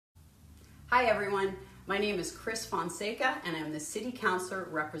Hi everyone, my name is Chris Fonseca and I'm the City Councillor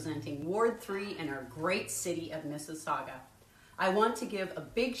representing Ward 3 in our great city of Mississauga. I want to give a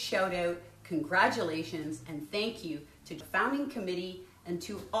big shout out, congratulations and thank you to the founding committee and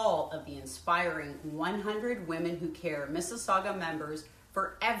to all of the inspiring 100 Women Who Care Mississauga members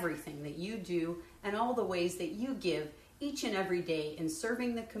for everything that you do and all the ways that you give each and every day in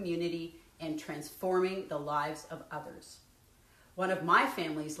serving the community and transforming the lives of others. One of my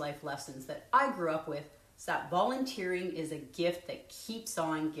family's life lessons that I grew up with is that volunteering is a gift that keeps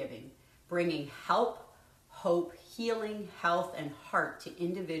on giving, bringing help, hope, healing, health, and heart to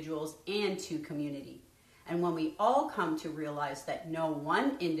individuals and to community. And when we all come to realize that no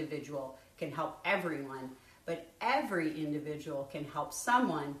one individual can help everyone, but every individual can help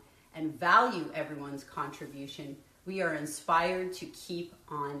someone and value everyone's contribution, we are inspired to keep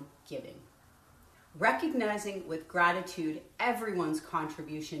on giving. Recognizing with gratitude everyone's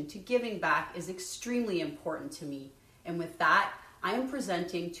contribution to giving back is extremely important to me. And with that, I am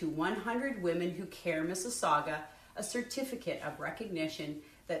presenting to 100 Women Who Care Mississauga a certificate of recognition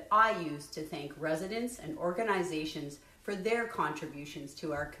that I use to thank residents and organizations for their contributions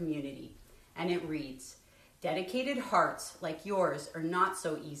to our community. And it reads, "Dedicated hearts like yours are not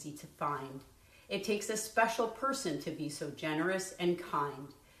so easy to find. It takes a special person to be so generous and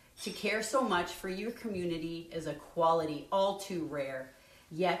kind. To care so much for your community is a quality all too rare,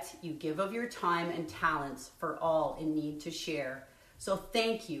 yet you give of your time and talents for all in need to share. So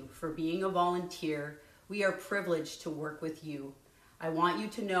thank you for being a volunteer. We are privileged to work with you. I want you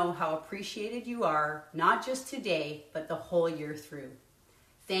to know how appreciated you are, not just today, but the whole year through.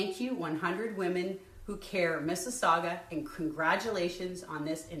 Thank you, 100 Women Who Care Mississauga, and congratulations on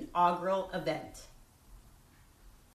this inaugural event."